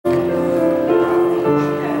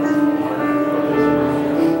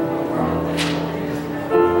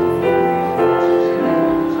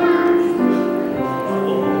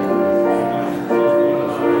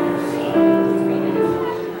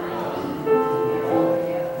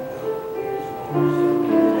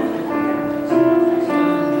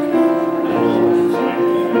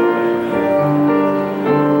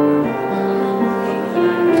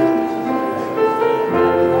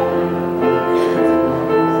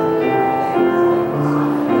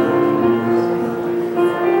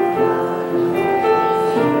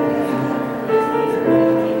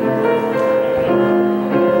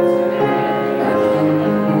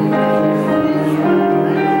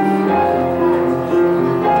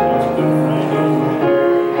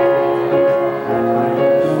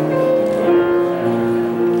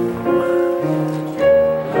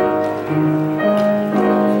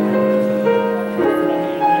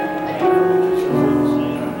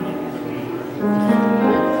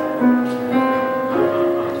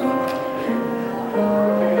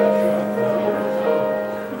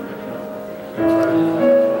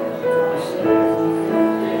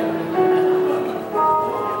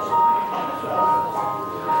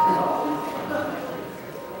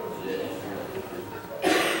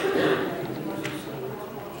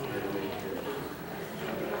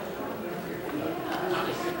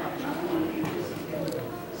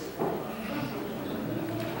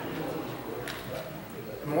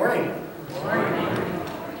Good morning. Good morning.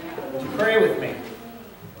 Would you pray with me?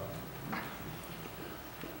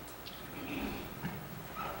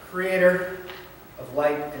 Creator of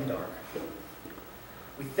light and dark,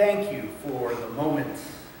 we thank you for the moments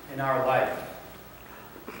in our life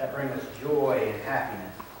that bring us joy and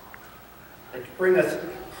happiness, that bring us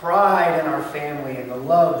pride in our family and the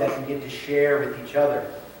love that we get to share with each other.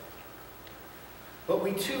 But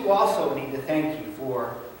we too also need to thank you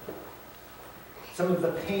for some of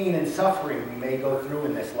the pain and suffering we may go through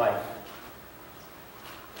in this life.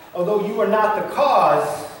 Although you are not the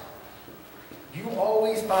cause, you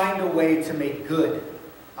always find a way to make good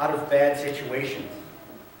out of bad situations.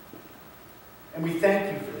 And we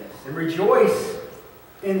thank you for this and rejoice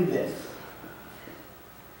in this.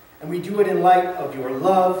 And we do it in light of your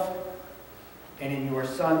love, and in your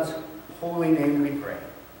Son's holy name we pray.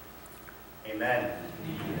 Amen.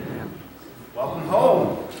 Amen. Welcome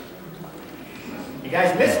home. You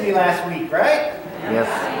guys missed me last week, right? Yes.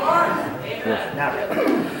 Yes. Not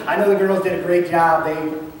really. I know the girls did a great job.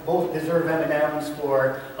 They both deserve M&Ms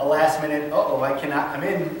for a last minute, I cannot come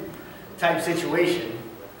in type situation.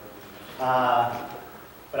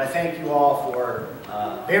 But I thank you all for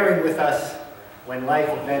bearing with us when life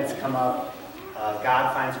events come up.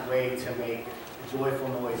 God finds a way to make a joyful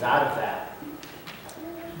noise out of that.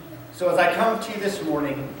 So as I come to you this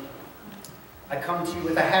morning, I come to you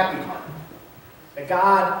with a happy heart. That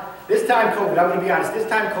God, this time COVID, I'm going to be honest, this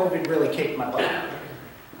time COVID really kicked my butt.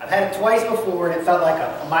 I've had it twice before and it felt like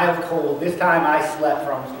a mild cold. This time I slept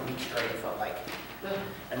for almost a week straight, it felt like.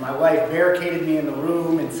 And my wife barricaded me in the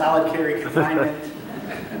room in solitary confinement,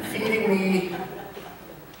 feeding me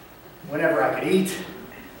whenever I could eat.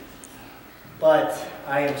 But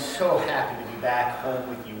I am so happy to be back home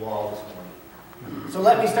with you all this morning. So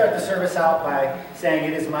let me start the service out by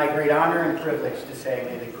saying it is my great honor and privilege to say,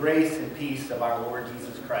 may the grace and peace of our Lord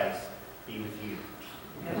Jesus Christ be with you.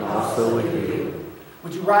 And also with you.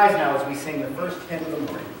 Would you rise now as we sing the first hymn of the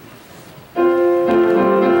morning?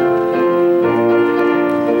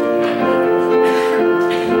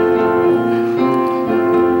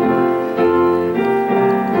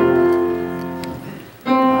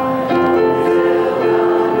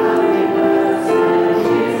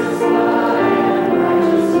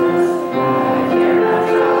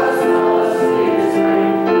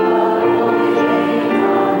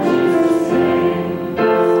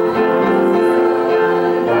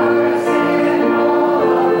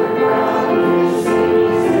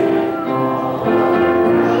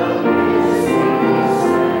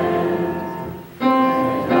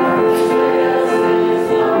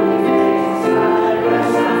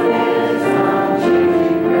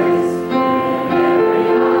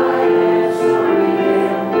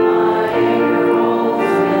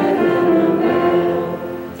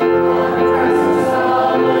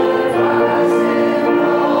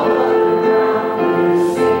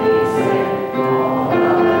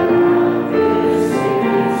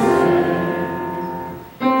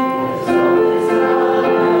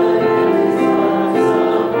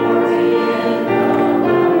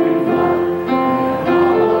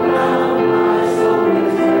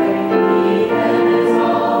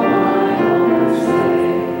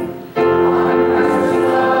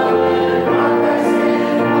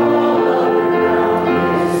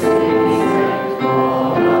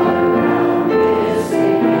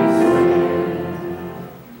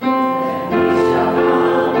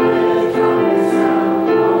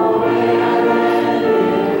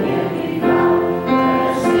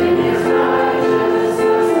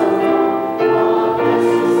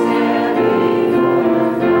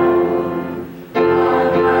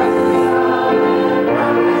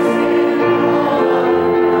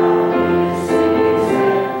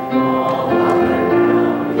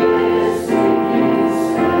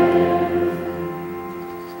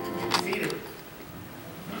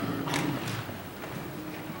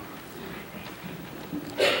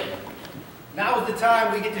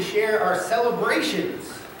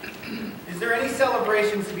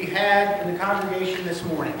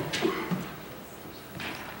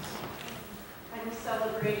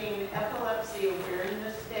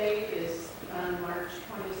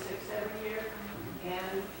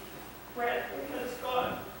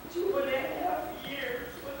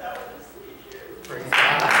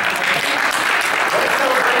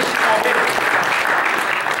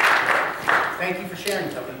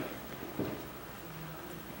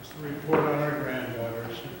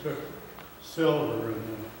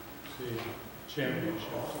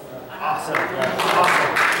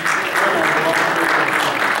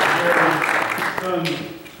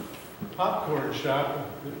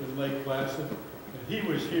 He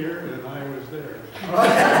was here and I was there.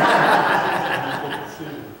 Good to see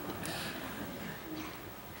you.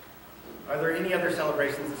 Are there any other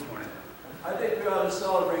celebrations this morning? I think we ought to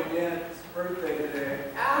celebrate Dan's birthday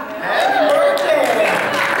today. Happy birthday!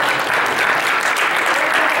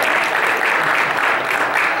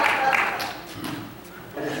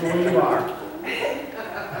 Who you are.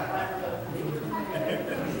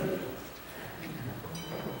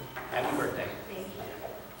 Happy birthday. Thank you.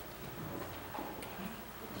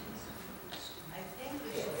 I think we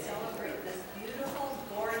should celebrate this beautiful,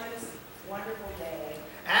 gorgeous, wonderful day.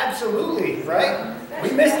 Absolutely, right? We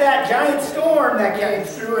missed that giant storm that came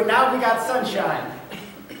through, and now we got sunshine.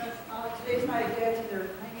 Today's my dad's either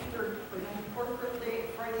 93rd or 94th birthday.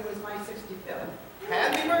 Friday was my 65th.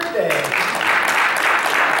 Happy birthday!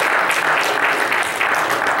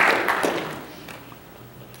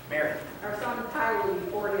 Mary. Our son Tyler will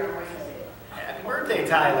be 40 on Wednesday. Happy birthday,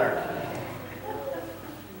 Tyler.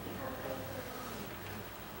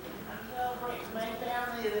 Celebrate my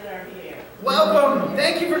family that are here. Welcome.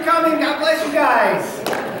 Thank you for coming. God bless you guys.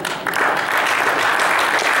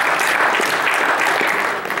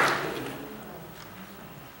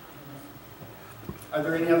 Are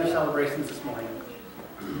there any other celebrations this morning?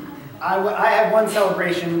 I have one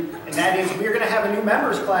celebration, and that is we're going to have a new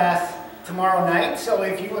members class tomorrow night. So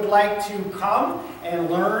if you would like to come and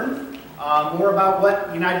learn more about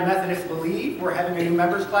what United Methodists believe, we're having a new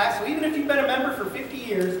members class. So even if you've been a member for 50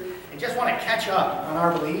 years and just want to catch up on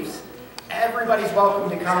our beliefs, everybody's welcome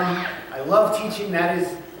to come. I love teaching. That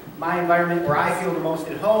is my environment where I feel the most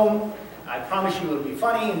at home. I promise you it'll be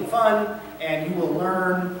funny and fun, and you will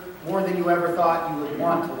learn more than you ever thought you would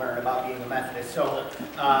want to learn about being a Methodist. So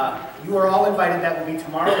you are all invited. That will be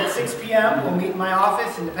tomorrow at 6 p.m. We'll meet in my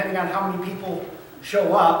office, and depending on how many people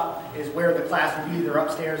show up is where the class will be, either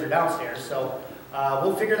upstairs or downstairs. So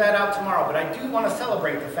we'll figure that out tomorrow. But I do want to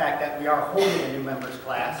celebrate the fact that we are holding a new members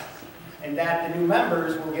class, and that the new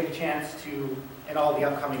members will get a chance to, in all the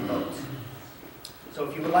upcoming votes. So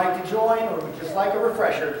if you would like to join or would just like a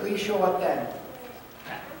refresher, please show up then.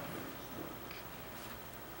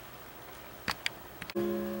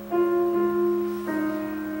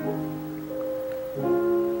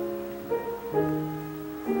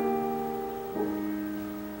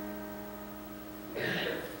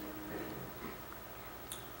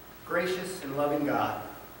 Gracious and loving God,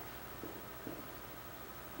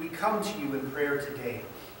 we come to you in prayer today,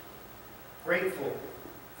 grateful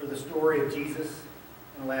for the story of Jesus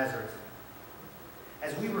and Lazarus.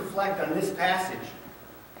 As we reflect on this passage,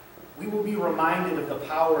 we will be reminded of the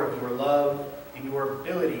power of your love and your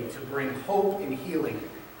ability to bring hope and healing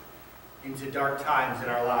into dark times in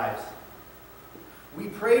our lives. We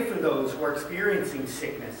pray for those who are experiencing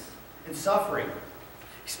sickness and suffering,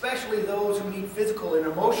 especially those who need physical and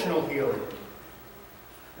emotional healing.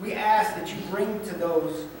 We ask that you bring to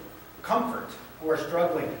those comfort who are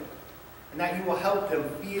struggling, and that you will help them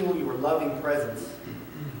feel your loving presence.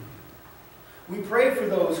 We pray for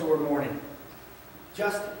those who are mourning,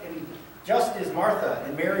 just as Martha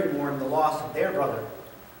and Mary mourned the loss of their brother.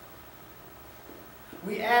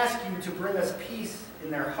 We ask you to bring us peace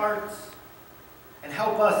in their hearts and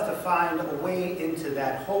help us to find a way into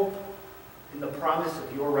that hope in the promise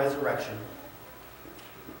of your resurrection.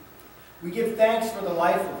 We give thanks for the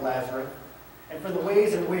life of Lazarus and for the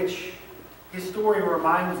ways in which his story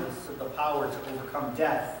reminds us of the power to overcome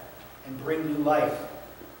death and bring new life.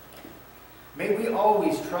 May we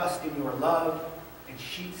always trust in your love and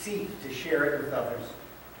seek to share it with others.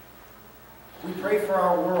 We pray for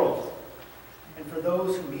our world and for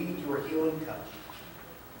those who need your healing touch.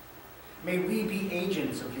 May we be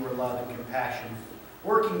agents of your love and compassion,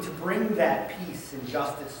 working to bring that peace and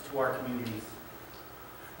justice to our communities.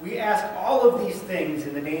 We ask all of these things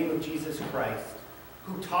in the name of Jesus Christ,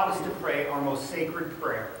 who taught us to pray our most sacred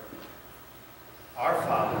prayer. Our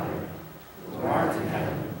Father, who art in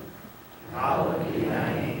heaven, hallowed be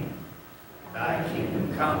thy name. Thy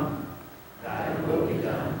kingdom come, thy will be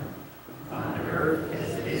done, on earth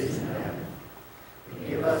as it is in heaven.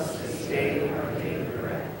 Give us this day our daily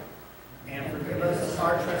bread, and forgive us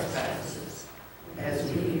our trespasses, as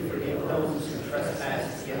we forgive those who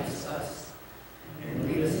trespass against us. And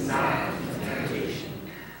lead us not into temptation,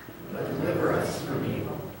 but deliver us from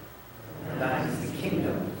evil. For thine is the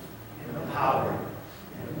kingdom, and the power,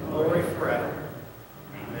 and the glory forever.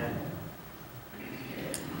 Amen.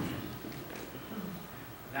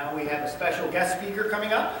 Now we have a special guest speaker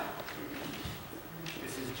coming up.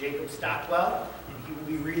 This is Jacob Stockwell, and he will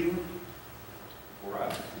be reading for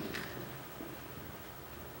us.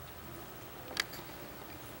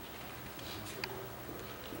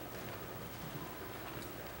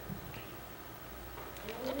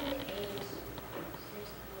 Romans 8:6.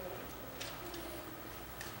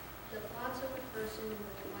 The thoughts of a person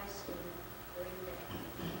moved by sin bring death,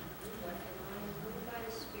 but the mind moved by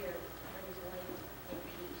the Spirit brings life and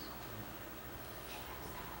peace.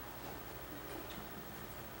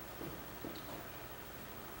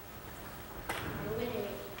 Romans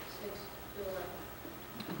 8:6-11.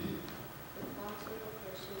 The thoughts of a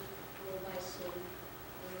person moved by sin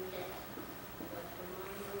bring death, but the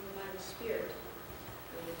mind moved by the Spirit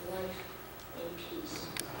brings life and peace.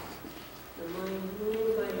 The mind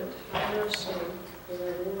moved by the power of sin is a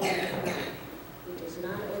world it does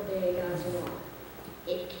not obey God's law.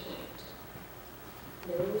 It can't.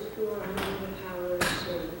 Those who are under the power of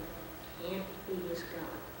sin can't please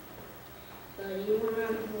God. But you are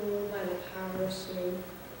not ruled by the power of sin.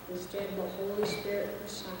 Instead, the Holy Spirit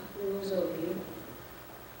rules over you.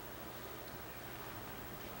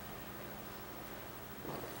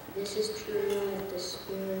 This is true if the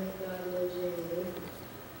Spirit of God lives in you.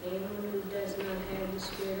 Anyone who does not have the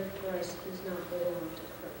Spirit of Christ does not belong to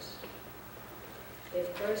Christ. If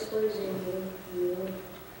Christ lives in you,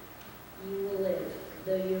 you will live.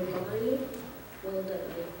 Though your body will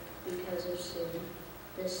die because of sin,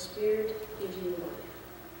 the Spirit gives you life.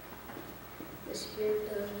 The Spirit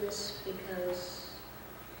does this because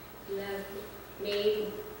you have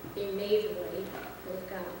been made right with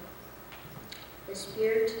God. The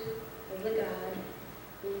Spirit of the God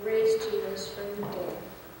who raised Jesus from the dead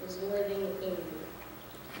is living in you.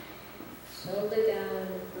 So the God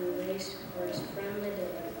who raised Christ from the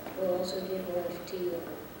dead will also give life to you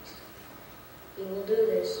always. He will do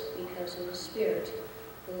this because of the Spirit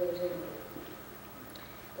who lives in you.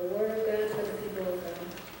 The Word of God for the people of God.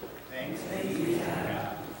 Thanks be to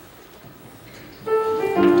God.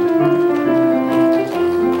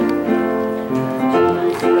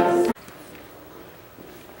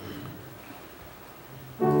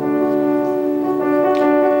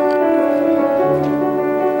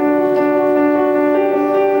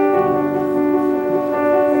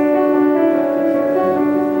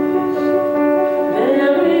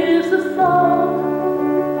 There is a song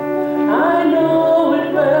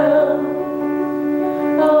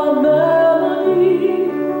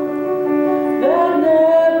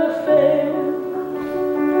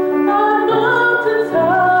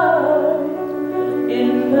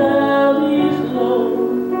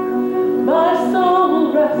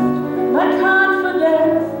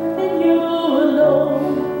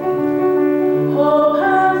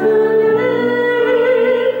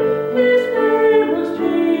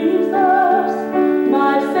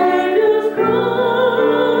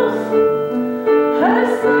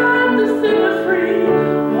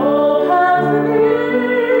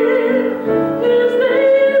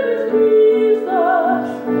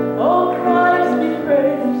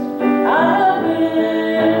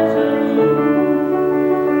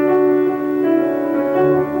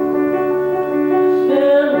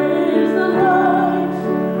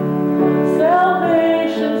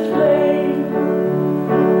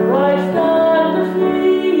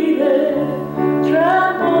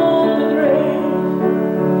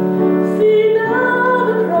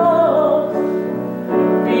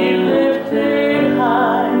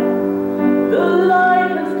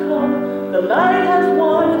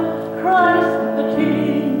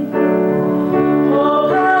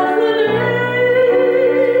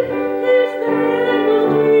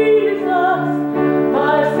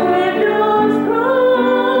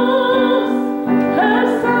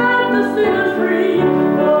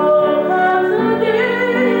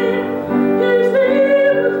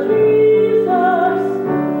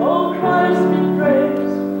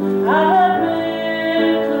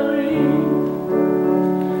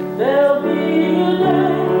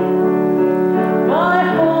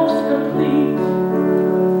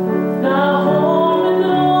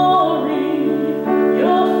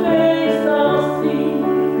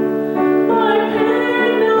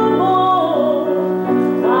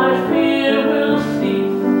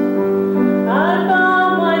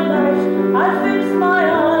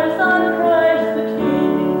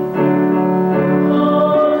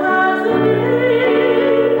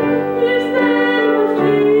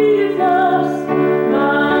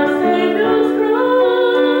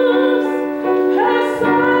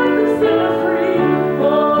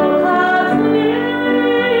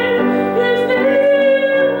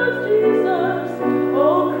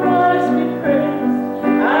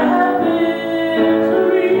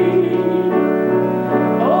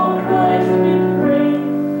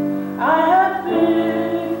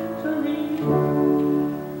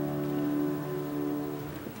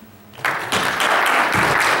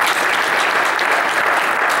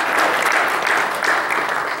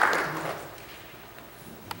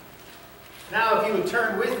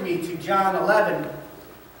turn with me to John 11,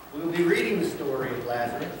 we will be reading the story of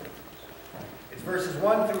Lazarus. It's verses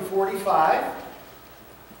 1 through 45.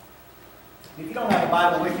 If you don't have a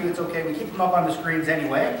Bible with you, it's okay. We keep them up on the screens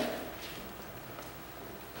anyway.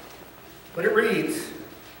 But it reads,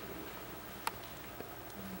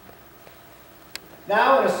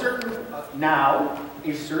 Now a certain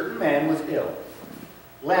man was ill,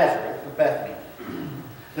 Lazarus of Bethany,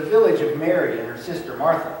 the village of Mary and her sister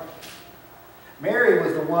Martha. Mary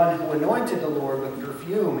was the one who anointed the Lord with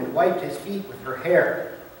perfume and wiped his feet with her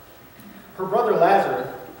hair. Her brother Lazarus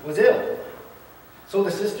was ill. So the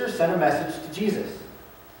sisters sent a message to Jesus.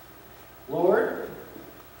 Lord,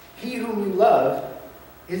 he whom you love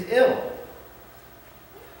is ill.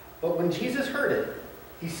 But when Jesus heard it,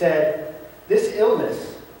 he said, This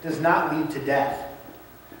illness does not lead to death.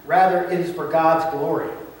 Rather, it is for God's glory,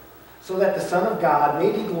 so that the Son of God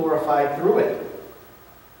may be glorified through it.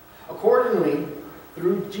 Accordingly,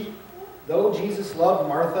 though Jesus loved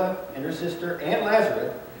Martha and her sister and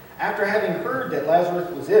Lazarus, after having heard that Lazarus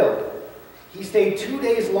was ill, he stayed 2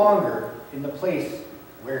 days longer in the place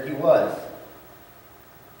where he was.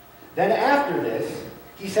 Then after this,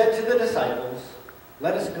 he said to the disciples,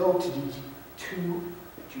 Let us go to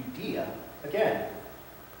Judea again.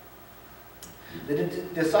 The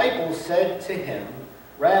disciples said to him,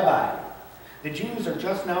 Rabbi, the Jews were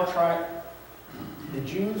just now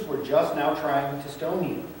trying to stone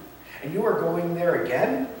you, and you are going there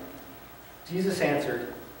again? Jesus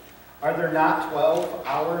answered, Are there not 12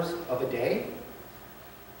 hours of a day?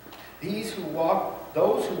 Those who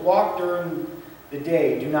walk during the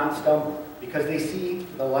day do not stumble, because they see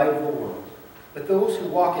the light of the world. But those who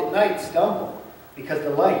walk at night stumble, because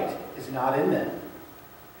the light is not in them.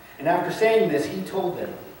 And after saying this, he told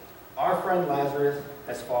them, Our friend Lazarus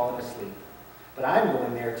has fallen asleep, but I'm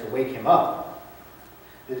going there to wake him up.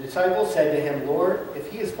 The disciples said to him, Lord, if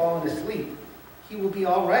he has fallen asleep, he will be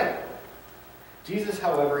all right. Jesus,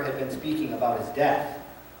 however, had been speaking about his death,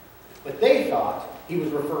 but they thought he was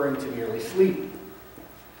referring to merely sleep.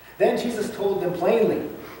 Then Jesus told them plainly,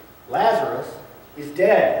 Lazarus is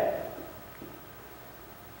dead.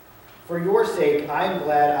 For your sake, I am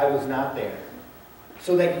glad I was not there,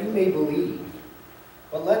 so that you may believe.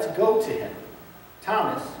 But let's go to him.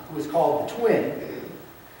 Thomas, who is called the twin,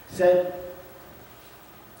 said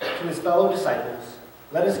to his fellow disciples,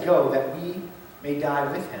 Let us go, that we may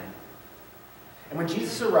die with him. And when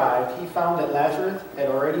Jesus arrived, he found that Lazarus had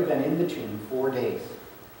already been in the tomb 4 days.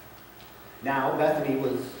 Now Bethany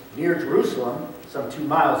was near Jerusalem, some 2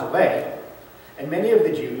 miles away, and many of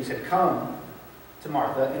the Jews had come to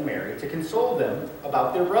Martha and Mary to console them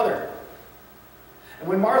about their brother. And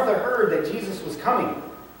when Martha heard that Jesus was coming,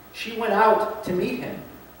 she went out to meet him,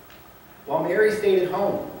 while Mary stayed at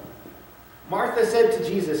home. Martha said to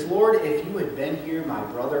Jesus, Lord, if you had been here, my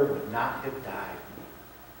brother would not have died.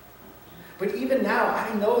 But even now,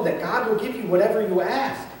 I know that God will give you whatever you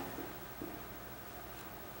ask.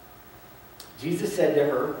 Jesus said to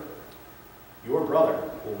her, Your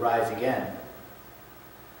brother will rise again.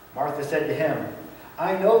 Martha said to him,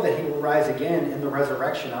 I know that he will rise again in the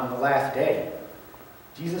resurrection on the last day.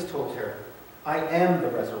 Jesus told her, I am the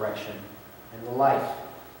resurrection and the life.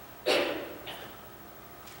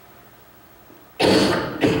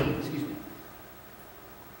 Excuse me.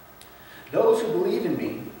 Those who believe in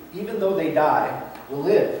me, even though they die, will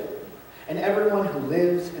live. And everyone who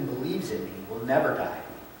lives and believes in me will never die.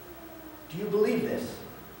 Do you believe this?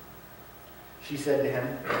 She said to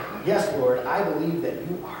him, Yes, Lord, I believe that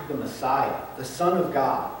you are the Messiah, the Son of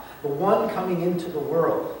God, the one coming into the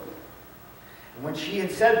world. And when she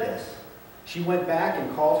had said this, she went back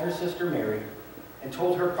and called her sister Mary and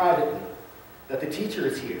told her privately that the teacher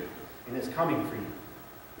is here and is coming for you.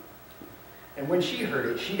 And when she heard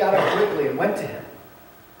it, she got up quickly and went to him.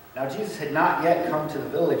 Now Jesus had not yet come to the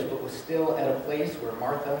village, but was still at a place where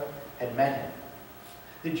Martha had met him.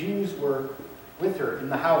 The Jews were with her in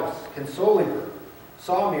the house, consoling her,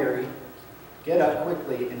 saw Mary get up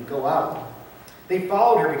quickly and go out. They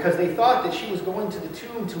followed her because they thought that she was going to the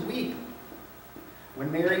tomb to weep.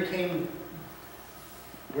 When Mary came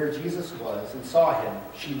where Jesus was and saw him,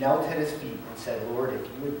 she knelt at his feet and said, Lord, if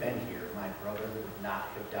you had been here, my brother would not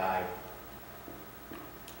have died.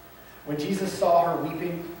 When Jesus saw her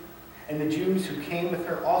weeping, and the Jews who came with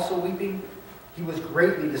her also weeping, he was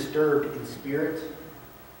greatly disturbed in spirit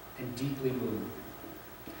and deeply moved.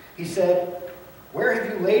 He said, Where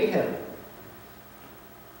have you laid him?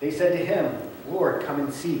 They said to him, Lord, come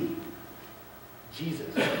and see.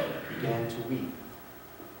 Jesus began to weep.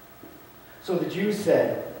 So the Jews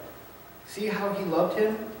said, See how he loved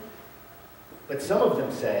him? But some of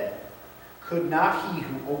them said, Could not he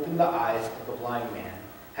who opened the eyes of the blind man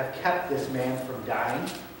have kept this man from dying?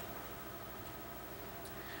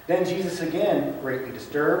 Then Jesus, again greatly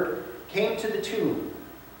disturbed, came to the tomb.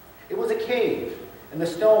 It was a cave, and the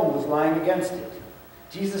stone was lying against it.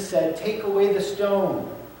 Jesus said, "Take away the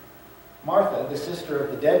stone." Martha, the sister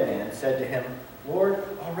of the dead man, said to him, "Lord,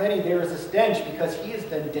 already there is a stench because he has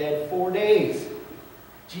been dead 4 days."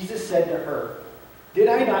 Jesus said to her, "Did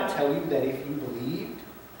I not tell you that if you believed,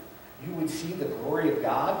 you would see the glory of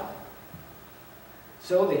God?"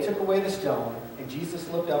 So they took away the stone, and Jesus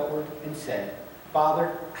looked upward and said,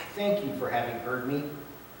 "Father, I thank you for having heard me.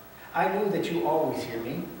 I knew that you always hear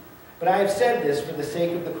me, but I have said this for the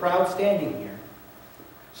sake of the crowd standing here,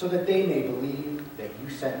 so that they may believe that you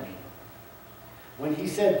sent me." When he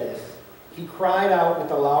said this, he cried out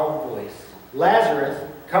with a loud voice, "Lazarus,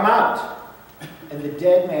 come out!" And the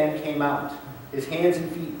dead man came out, his hands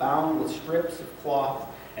and feet bound with strips of cloth,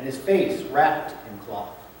 and his face wrapped in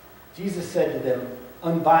cloth. Jesus said to them,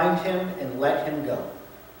 "Unbind him and let him go."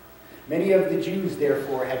 Many of the Jews,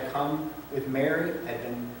 therefore, had come with Mary,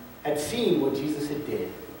 had seen what Jesus had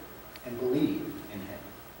did, and believed in him.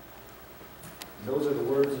 And those are the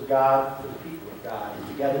words of God for the people of God. And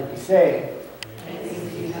together we say,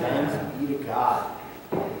 "Thanks be to God."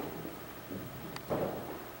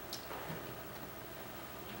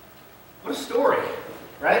 What a story,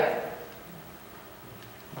 right?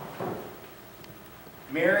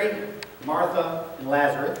 Mary, Martha, and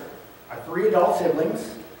Lazarus are 3 adult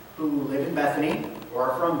siblings who live in Bethany,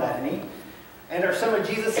 or are from Bethany, and are some of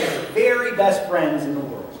Jesus' very best friends in the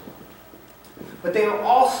world. But they are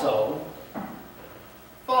also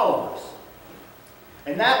followers.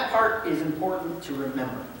 And that part is important to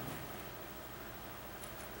remember.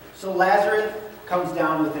 So Lazarus comes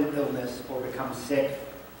down with an illness or becomes sick.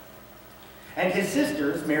 And his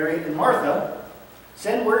sisters, Mary and Martha,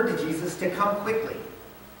 send word to Jesus to come quickly.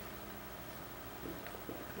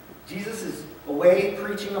 Jesus is away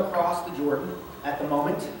preaching across the Jordan at the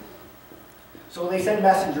moment. So they send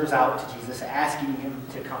messengers out to Jesus asking him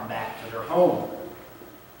to come back to their home.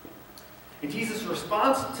 And Jesus'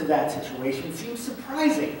 response to that situation seems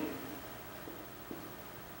surprising.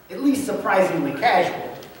 At least surprisingly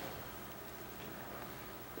casual.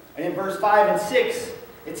 And in verse 5 and 6,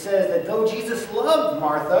 it says that though Jesus loved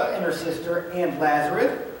Martha and her sister and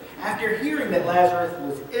Lazarus, after hearing that Lazarus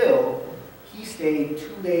was ill, he stayed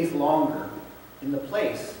 2 days longer in the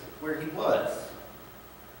place where he was.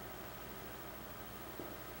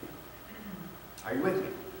 Are you with me?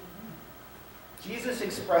 Jesus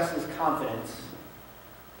expresses confidence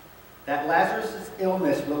that Lazarus'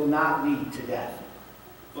 illness will not lead to death,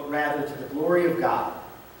 but rather to the glory of God.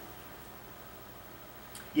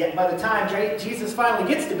 Yet by the time Jesus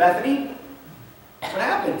finally gets to Bethany, what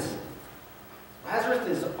happens? Lazarus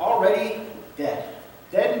is already dead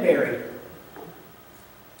and buried.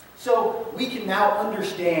 So we can now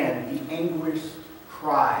understand the anguished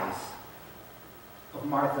cries of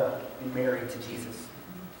Martha and Mary to Jesus.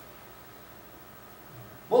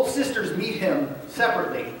 Both sisters meet him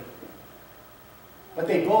separately, but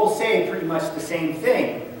they both say pretty much the same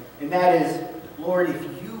thing, and that is, "Lord, if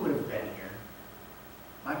you would have been here,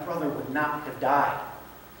 my brother would not have died."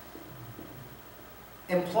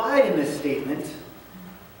 Implied in this statement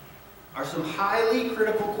are some highly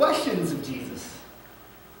critical questions of Jesus,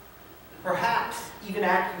 perhaps even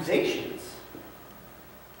accusations,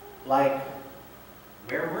 like,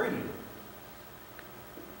 "Where were you?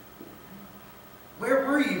 Where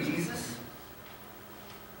were you, Jesus?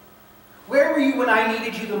 Where were you when I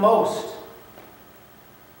needed you the most?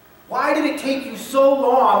 Why did it take you so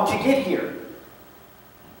long to get here?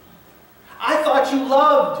 I thought you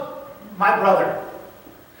loved my brother.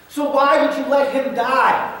 So why did you let him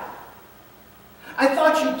die? I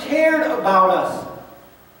thought you cared about us."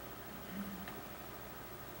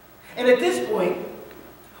 And at this point,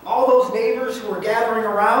 all those neighbors who were gathering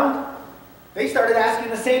around, they started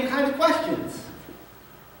asking the same kind of questions.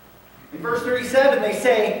 In verse 37, they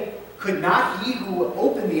say, "Could not he who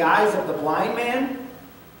opened the eyes of the blind man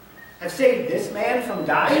have saved this man from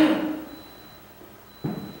dying?"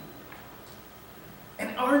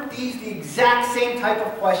 And aren't these the exact same type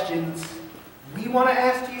of questions we want to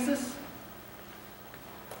ask Jesus?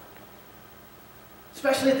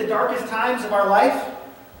 Especially at the darkest times of our life.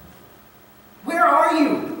 Where are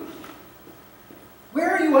you?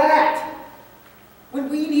 Where are you at? When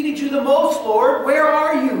we needed you the most, Lord, where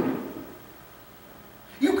are you?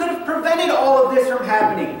 You could have prevented all of this from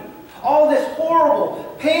happening. All this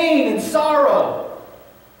horrible pain and sorrow.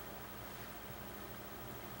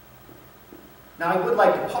 Now, I would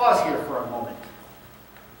like to pause here for a moment.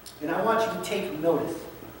 And I want you to take notice.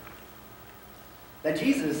 that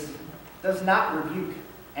Jesus does not rebuke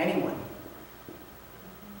anyone.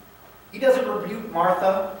 He doesn't rebuke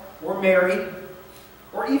Martha or Mary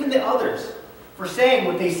or even the others for saying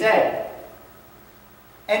what they said.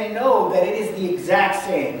 And know that it is the exact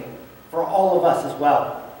same for all of us as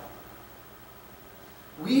well.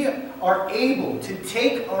 We are able to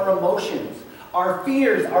take our emotions, our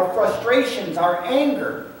fears, our frustrations, our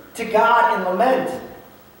anger to God in lament.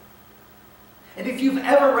 And if you've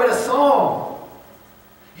ever read a psalm,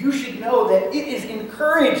 you should know that it is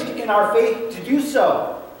encouraged in our faith to do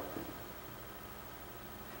so.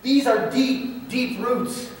 These are deep, deep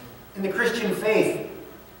roots in the Christian faith.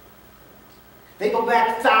 They go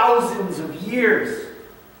back thousands of years.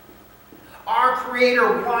 Our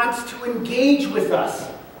Creator wants to engage with us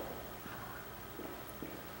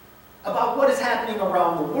about what is happening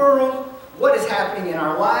around the world, what is happening in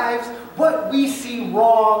our lives, what we see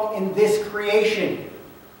wrong in this creation.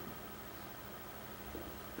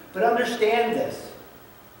 But understand this,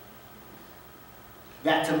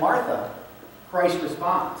 that to Martha, Christ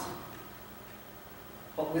responds,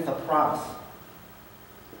 but with a promise.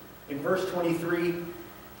 In verse 23,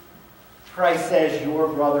 Christ says, "Your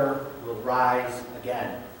brother will rise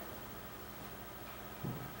again."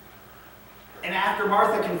 And after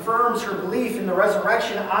Martha confirms her belief in the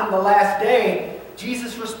resurrection on the last day,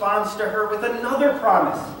 Jesus responds to her with another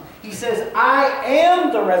promise. He says, "I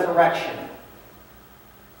am the resurrection.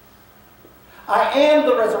 I am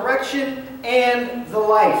the resurrection and the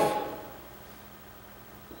life.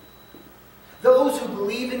 Those who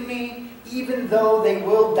believe in me, even though they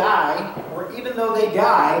will die, or even though they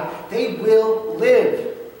die, they will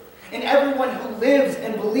live. And everyone who lives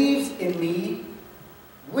and believes in me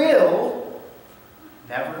will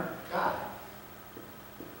never die."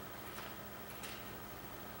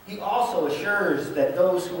 He also assures that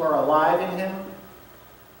those who are alive in him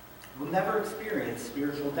will never experience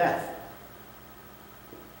spiritual death.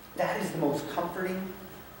 That is the most comforting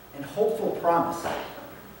and hopeful promise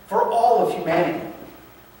for all of humanity.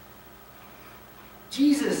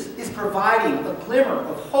 Jesus is providing a glimmer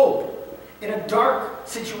of hope in a dark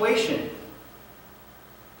situation.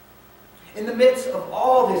 In the midst of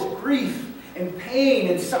all this grief and pain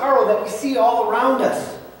and sorrow that we see all around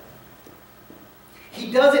us,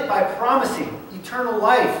 he does it by promising eternal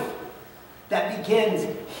life that begins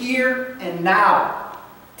here and now,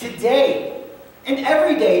 today, and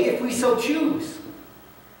every day if we so choose.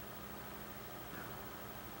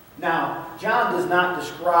 Now, John does not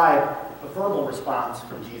describe a verbal response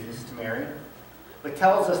from Jesus to Mary, but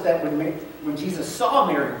tells us that when Jesus saw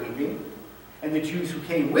Mary weeping, and the Jews who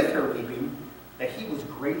came with her weeping, that he was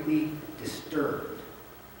greatly disturbed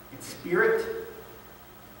in spirit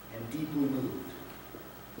and deeply moved.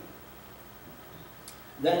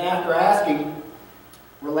 Then after asking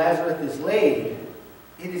where Lazarus is laid,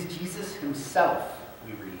 it is Jesus himself,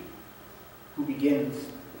 we read, who begins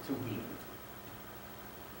to weep.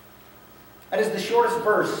 That is the shortest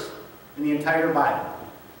verse in the entire Bible.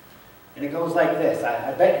 And it goes like this.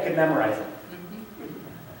 I bet you could memorize it.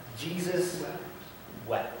 Jesus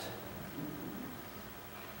wept.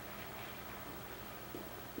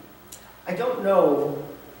 I don't know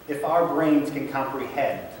if our brains can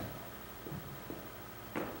comprehend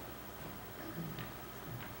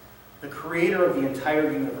the creator of the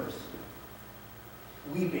entire universe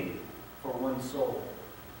weeping for one soul.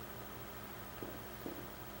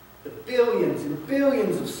 The billions and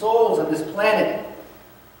billions of souls on this planet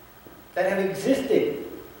that have existed,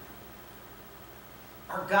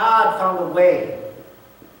 our God found a way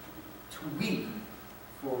to weep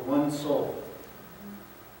for one soul.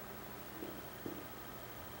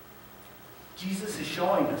 Jesus is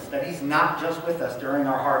showing us that he's not just with us during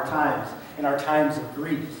our hard times and our times of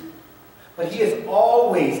grief, but he is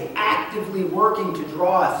always actively working to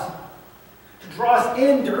draw us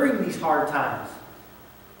in during these hard times.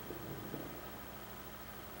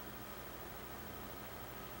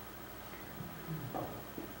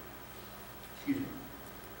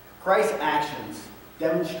 Christ's actions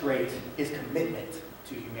demonstrate his commitment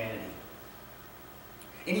to humanity.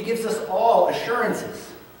 And he gives us all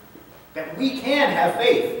assurances that we can have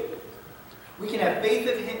faith. We can have faith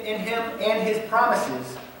in him and his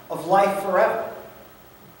promises of life forever.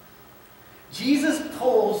 Jesus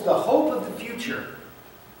pulls the hope of the future,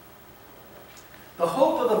 the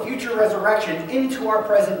hope of a future resurrection, into our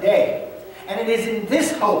present day. And it is in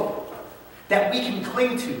this hope that we can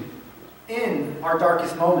cling to in our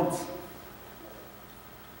darkest moments.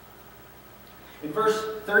 In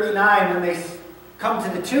verse 39, when they come to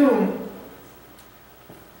the tomb,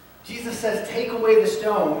 Jesus says, "Take away the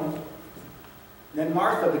stone." Then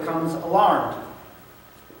Martha becomes alarmed.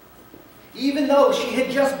 even though she had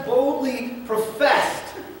just boldly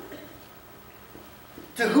professed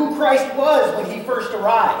to who Christ was when he first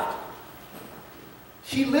arrived.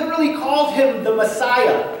 She literally called him the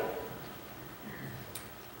Messiah.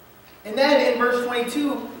 And then in verse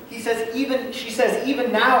 22, she says,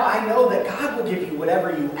 even now I know that God will give you whatever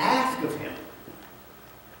you ask of him.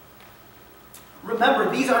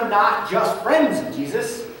 Remember, these are not just friends of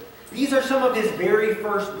Jesus. These are some of his very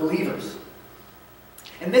first believers.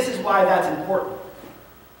 And this is why that's important.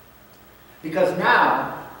 Because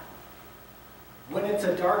now, when it's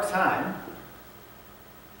a dark time,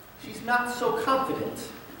 she's not so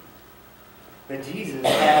confident that Jesus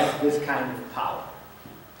has this kind of power.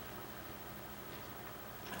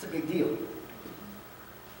 That's a big deal.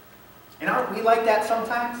 And aren't we like that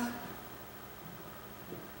sometimes?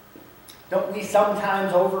 Don't we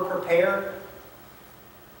sometimes over-prepare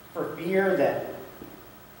for fear that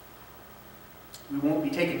we won't be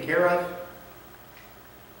taken care of?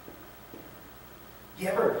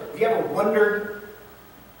 Have you ever wondered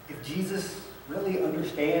if Jesus really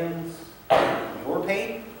understands your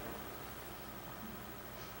pain?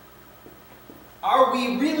 Are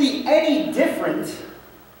we really any different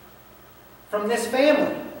from this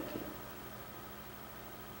family?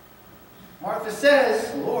 Martha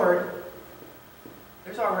says, Lord,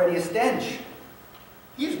 there's already a stench.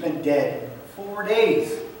 He's been dead 4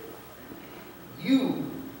 days.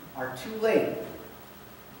 You are too late.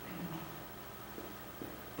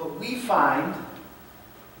 But we find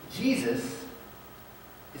Jesus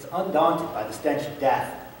is undaunted by the stench of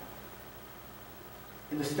death.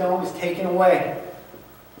 And the stone is taken away.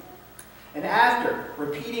 And after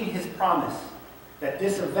repeating his promise that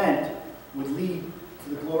this event would lead to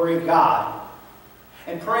the glory of God,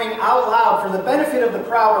 and praying out loud for the benefit of the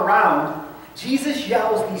crowd around, Jesus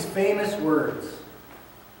yells these famous words,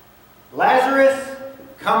 Lazarus,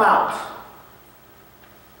 come out.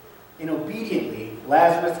 And obediently,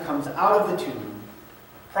 Lazarus comes out of the tomb,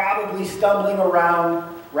 probably stumbling around,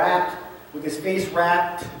 with his face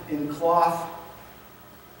wrapped in cloth.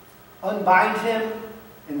 Unbind him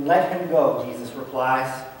and let him go, Jesus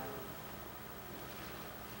replies.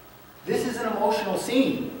 This is an emotional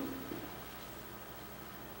scene.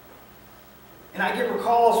 And I get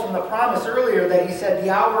recalls from the promise earlier that he said, the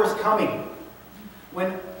hour is coming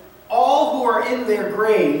when all who are in their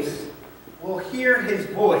graves will hear his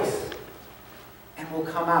voice and will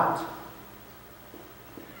come out.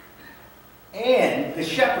 And the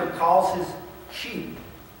shepherd calls his sheep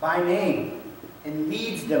by name and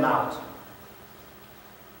leads them out.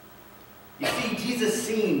 You see, Jesus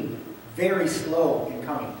seemed very slow in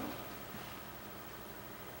coming.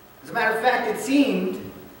 As a matter of fact, it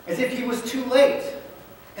seemed as if he was too late,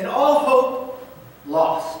 and all hope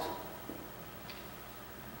lost.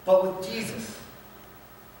 But with Jesus,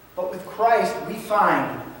 with Christ, we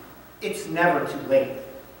find it's never too late.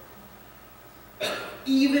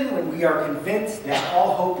 Even when we are convinced that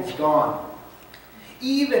all hope is gone,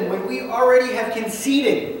 even when we already have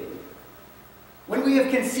conceded, when we have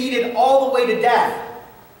conceded all the way to death,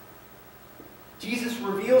 Jesus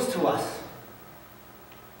reveals to us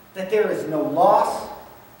that there is no loss,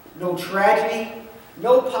 no tragedy,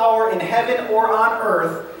 no power in heaven or on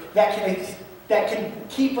earth that can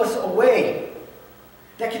keep us away,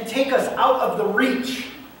 that can take us out of the reach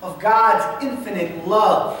of God's infinite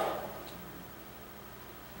love.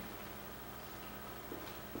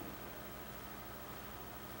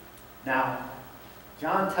 Now,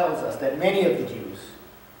 John tells us that many of the Jews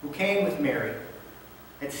who came with Mary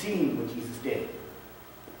had seen what Jesus did.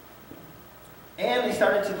 And they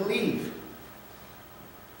started to believe.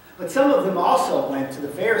 But some of them also went to the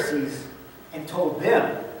Pharisees and told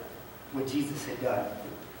them what Jesus had done.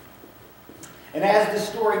 And as this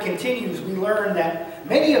story continues, we learn that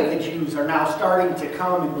many of the Jews are now starting to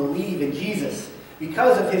come and believe in Jesus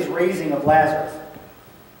because of his raising of Lazarus.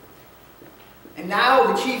 And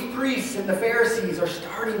now the chief priests and the Pharisees are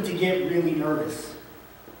starting to get really nervous.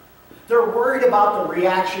 They're worried about the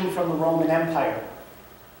reaction from the Roman Empire.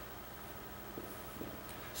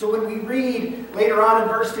 So when we read later on in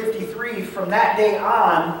verse 53, from that day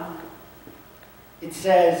on, it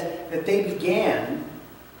says that they began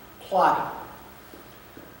plotting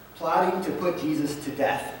to put Jesus to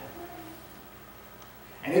death.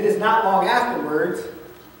 And it is not long afterwards,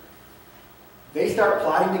 they start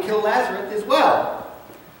plotting to kill Lazarus as well,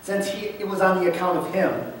 since it was on the account of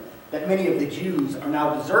him that many of the Jews are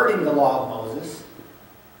now deserting the law of Moses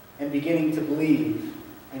and beginning to believe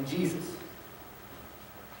in Jesus.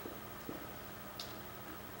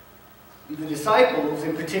 The disciples,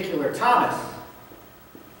 in particular Thomas,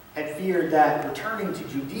 had feared that returning to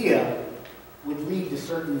Judea would lead to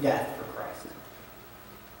certain death for Christ.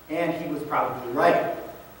 And he was probably right.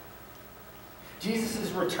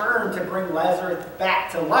 Jesus' return to bring Lazarus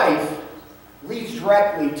back to life leads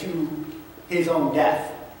directly to his own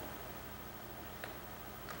death.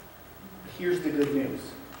 Here's the good news.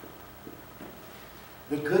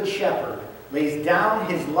 The good shepherd lays down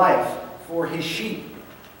his life for his sheep.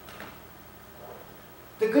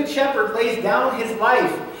 The good shepherd lays down his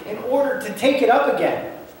life in order to take it up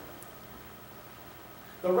again.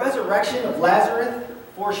 The resurrection of Lazarus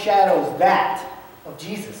foreshadows that of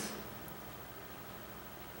Jesus.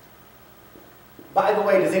 By the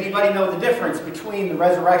way, does anybody know the difference between the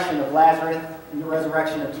resurrection of Lazarus and the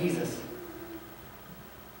resurrection of Jesus?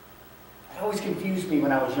 It always confused me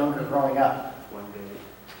when I was younger growing up. One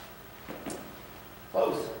day.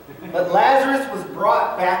 Close. But Lazarus was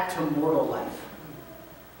brought back to mortal life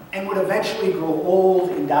and would eventually grow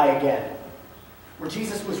old and die again, where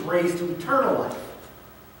Jesus was raised to eternal life.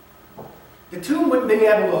 The tomb wouldn't be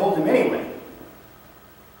able to hold him anyway.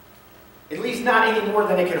 At least not any more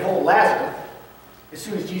than it could hold Lazarus as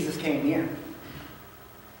soon as Jesus came near.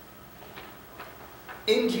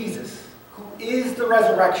 In Jesus, who is the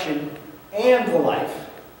resurrection and the life,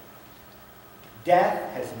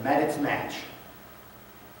 death has met its match.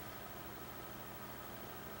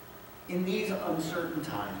 In these uncertain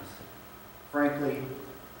times, frankly, it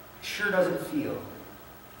sure doesn't feel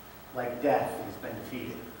like death has been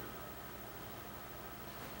defeated.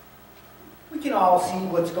 We can all see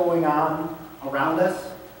what's going on around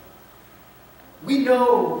us. We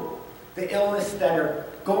know the illness that are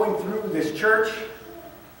going through this church.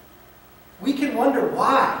 We can wonder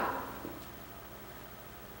why.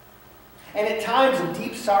 And at times of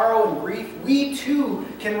deep sorrow and grief, we too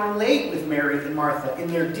can relate with Mary and Martha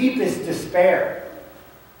in their deepest despair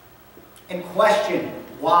and question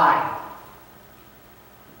why.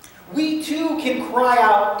 We too can cry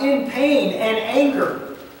out in pain and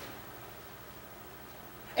anger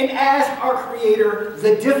and ask our Creator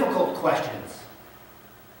the difficult questions.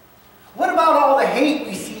 What about all the hate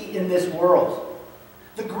we see in this world?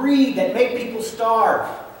 The greed that make people starve?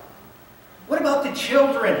 What about the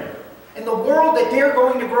children and the world that they're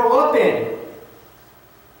going to grow up in?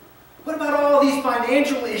 What about all these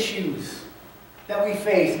financial issues that we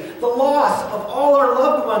face? The loss of all our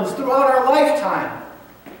loved ones throughout our lifetime?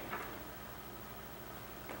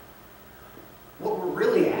 What we're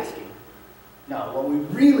really asking, no, what we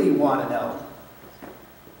really want to know,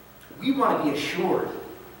 we want to be assured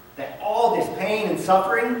that all this pain and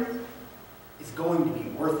suffering is going to be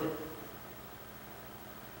worth it.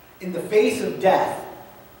 In the face of death,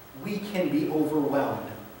 we can be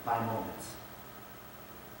overwhelmed by moments.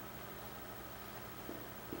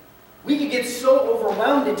 We can get so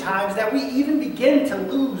overwhelmed at times that we even begin to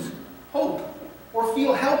lose hope or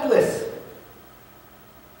feel helpless.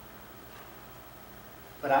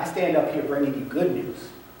 But I stand up here bringing you good news.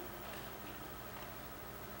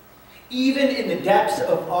 Even in the depths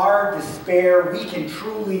of our despair, we can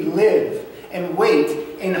truly live and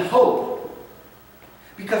wait in hope.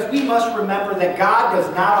 Because we must remember that God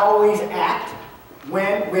does not always act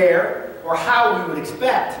when, where, or how we would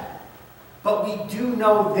expect. But we do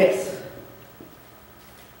know this: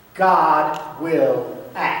 God will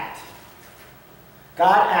act.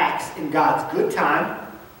 God acts in God's good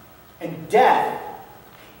time, and death,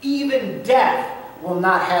 even death, will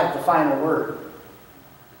not have the final word.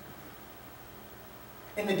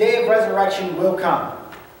 And the day of resurrection will come,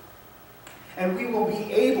 and we will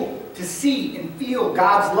be able to see and feel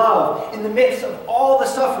God's love in the midst of all the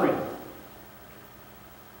suffering.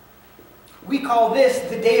 We call this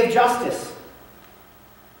the day of justice.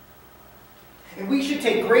 And we should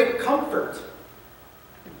take great comfort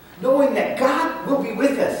knowing that God will be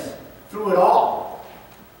with us through it all.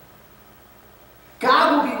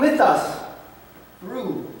 God will be with us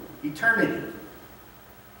through eternity.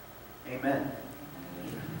 Amen.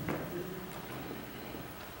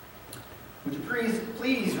 Would you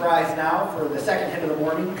please rise now for the second hymn of the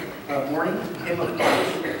morning hymn of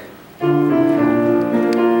praise. Thank you.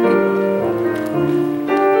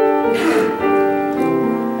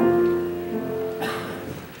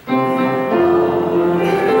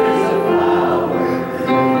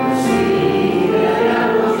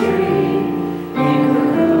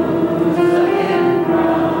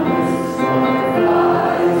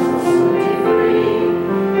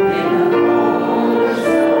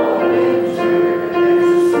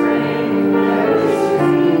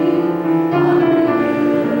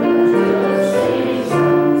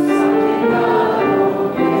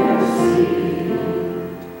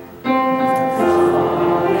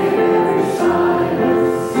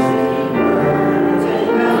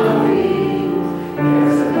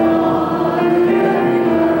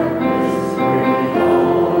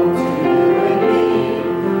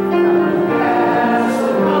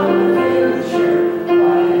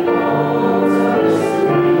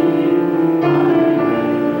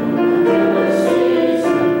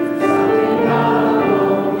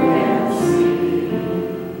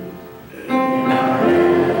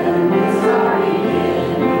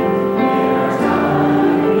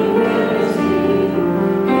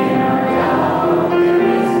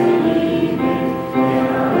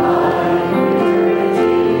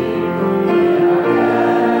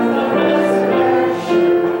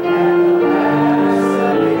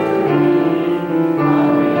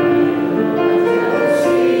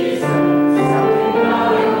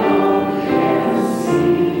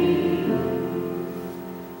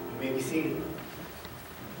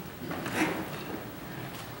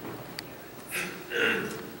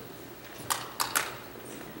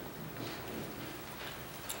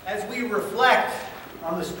 As we reflect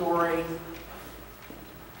on the story,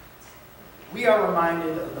 we are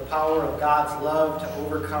reminded of the power of God's love to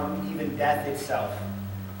overcome even death itself.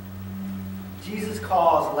 Jesus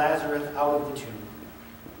calls Lazarus out of the tomb,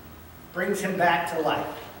 brings him back to life.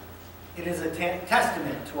 It is a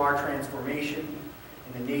testament to our transformation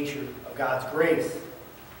in the nature of God's grace.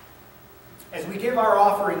 As we give our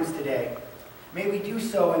offerings today, may we do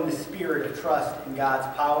so in the spirit of trust in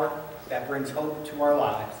God's power that brings hope to our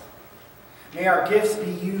lives. May our gifts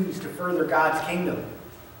be used to further God's kingdom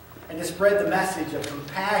and to spread the message of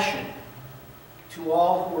compassion to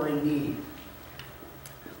all who are in need.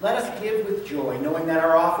 Let us give with joy, knowing that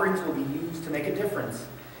our offerings will be used to make a difference,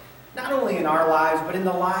 not only in our lives, but in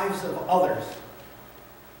the lives of others.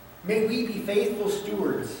 May we be faithful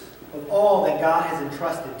stewards of all that God has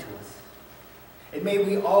entrusted to us. And may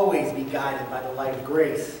we always be guided by the light of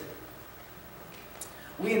grace.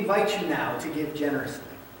 We invite you now to give generously,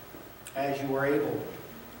 as you are able.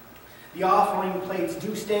 The offering plates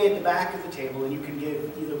do stay at the back of the table, and you can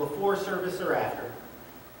give either before service or after.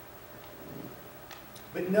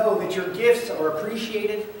 But know that your gifts are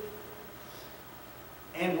appreciated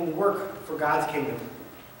and will work for God's kingdom.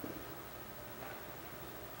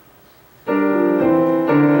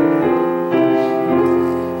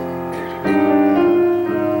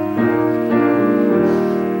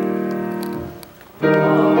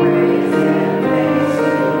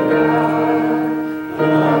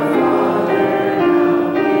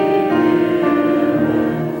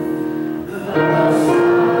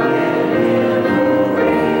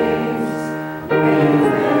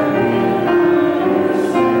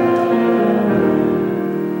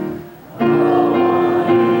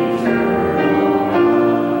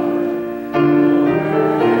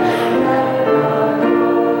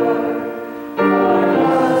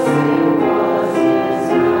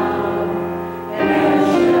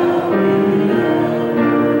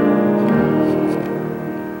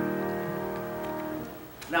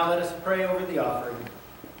 Now let us pray over the offering.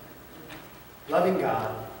 Loving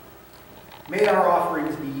God, may our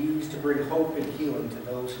offerings be used to bring hope and healing to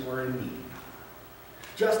those who are in need.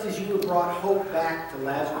 Just as you have brought hope back to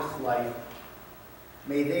Lazarus' life,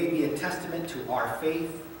 may they be a testament to our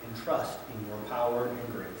faith and trust in your power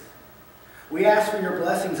and grace. We ask for your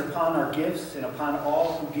blessings upon our gifts and upon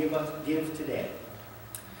all who give today.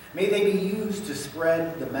 May they be used to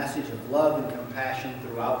spread the message of love and compassion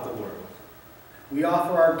throughout the world. We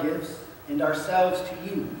offer our gifts and ourselves to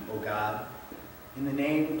you, O God, in the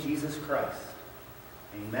name of Jesus Christ.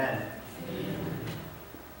 Amen. Amen.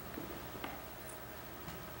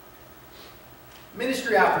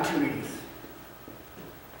 Ministry opportunities.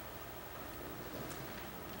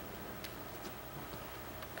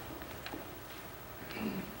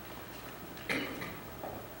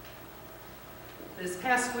 This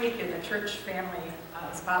past week in the church family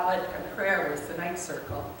spotlight of prayer was the night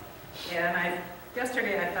circle. And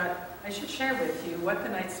yesterday I thought I should share with you what the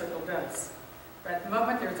night circle does. At the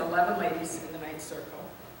moment there's 11 ladies in the night circle.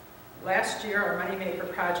 Last year our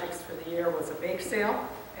moneymaker projects for the year was a bake sale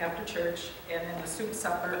after church and then a soup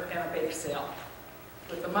supper and a bake sale.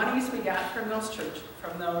 With the monies we got from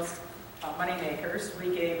those moneymakers,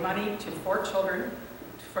 we gave money to 4 children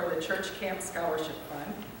for the church camp scholarship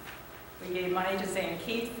fund. We gave money to St.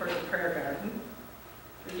 Keith for the prayer garden.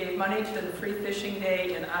 We gave money to the free fishing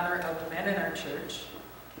day in honor of the men in our church.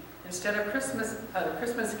 Instead of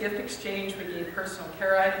Christmas gift exchange, we gave personal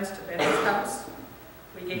care items to Benny's house.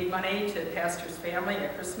 We gave money to the pastor's family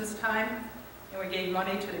at Christmas time, and we gave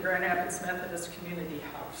money to the Grand Rapids Methodist Community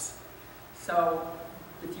House. So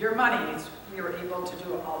with your monies, we were able to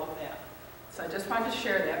do all of that. So I just wanted to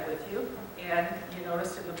share that with you. And you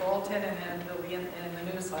noticed in the bulletin and then it'll be in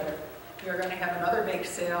the newsletter, we are going to have another bake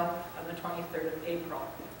sale on the 23rd of April.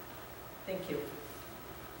 Thank you.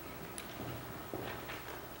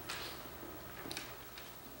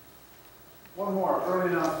 One more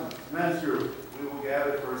early announcement. Men's group, we will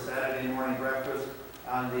gather for a Saturday morning breakfast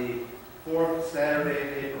on the 4th Saturday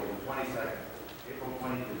in April, the 22nd, April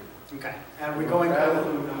 22. Okay. And we're going travel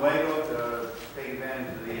to Nuevo to take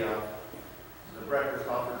advantage of the breakfast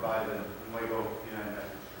offered by the Nuevo United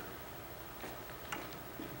Methodist Church.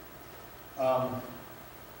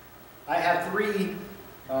 I have 3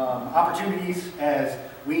 opportunities as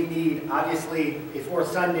we need, obviously, a 4th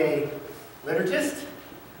Sunday liturgist,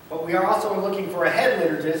 but we are also looking for a head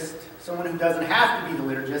liturgist, someone who doesn't have to be the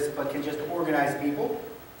liturgist, but can just organize people,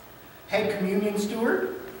 head communion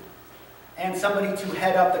steward, and somebody to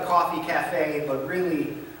head up the coffee cafe, but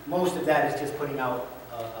really most of that is just putting out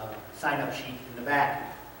a sign-up sheet in the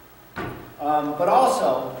back. But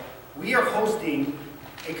also, we are hosting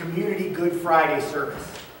a Community Good Friday service.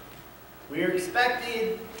 We're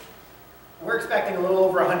expecting a little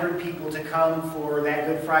over 100 people to come for that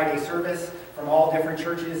Good Friday service from all different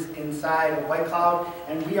churches inside of White Cloud,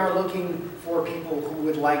 and we are looking for people who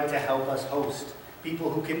would like to help us host. People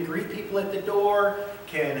who can greet people at the door,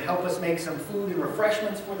 can help us make some food and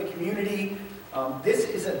refreshments for the community. This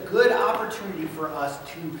is a good opportunity for us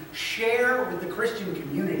to share with the Christian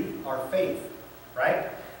community our faith, right?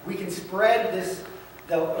 We can spread this,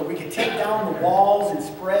 we can take down the walls and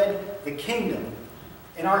spread the kingdom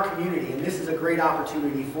in our community, and this is a great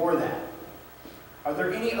opportunity for that. Are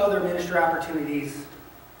there any other ministry opportunities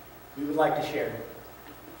we would like to share?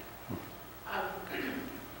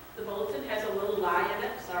 The bulletin has a little lie in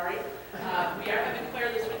it, sorry. We are having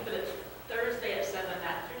prayer this week, but it's Thursday at 7,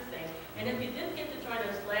 not Tuesday. And if you didn't get to join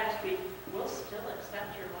us last week, we'll still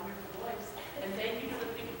accept your wonderful voice. And thank you to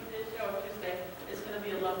the people who did show up Tuesday. It's going to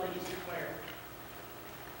be a lovely Easter prayer.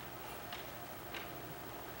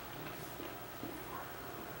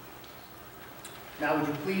 Now would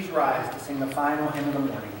you please rise to sing the final hymn of the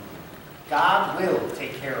morning? God will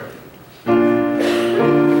take care of you.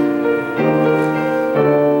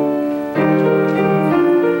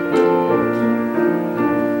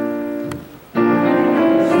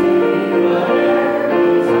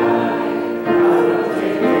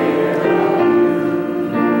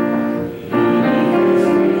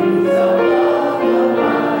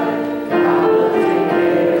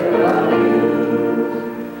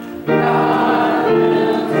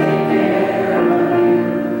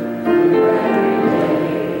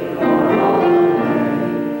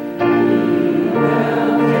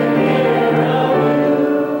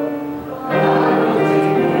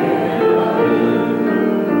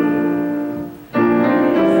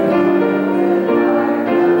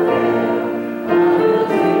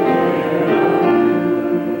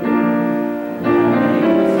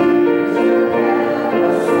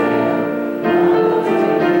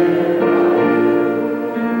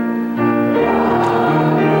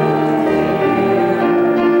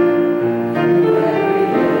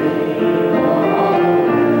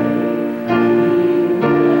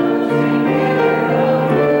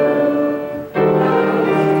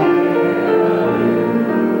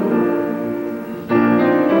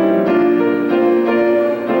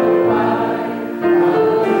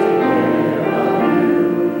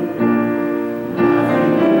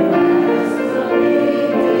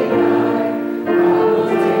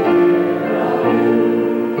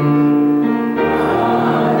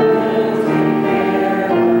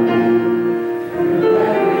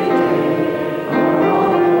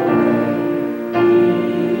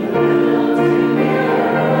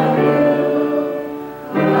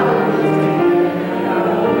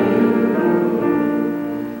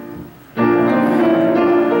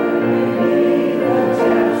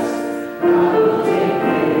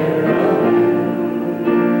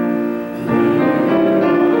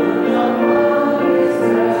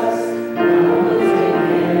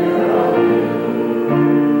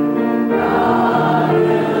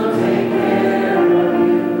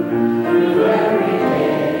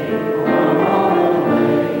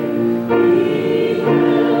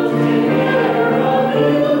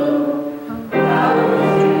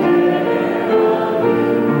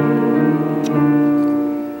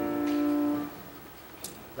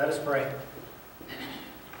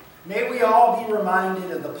 May we all be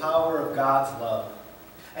reminded of the power of God's love,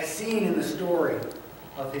 as seen in the story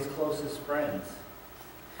of his closest friends.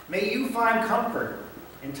 May you find comfort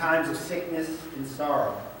in times of sickness and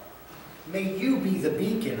sorrow. May you be the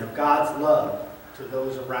beacon of God's love to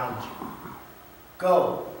those around you.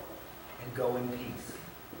 Go, and go in peace.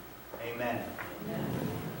 Amen.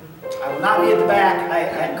 I will not be at the back. I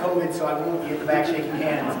had COVID, so I won't be at the back shaking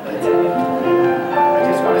hands. But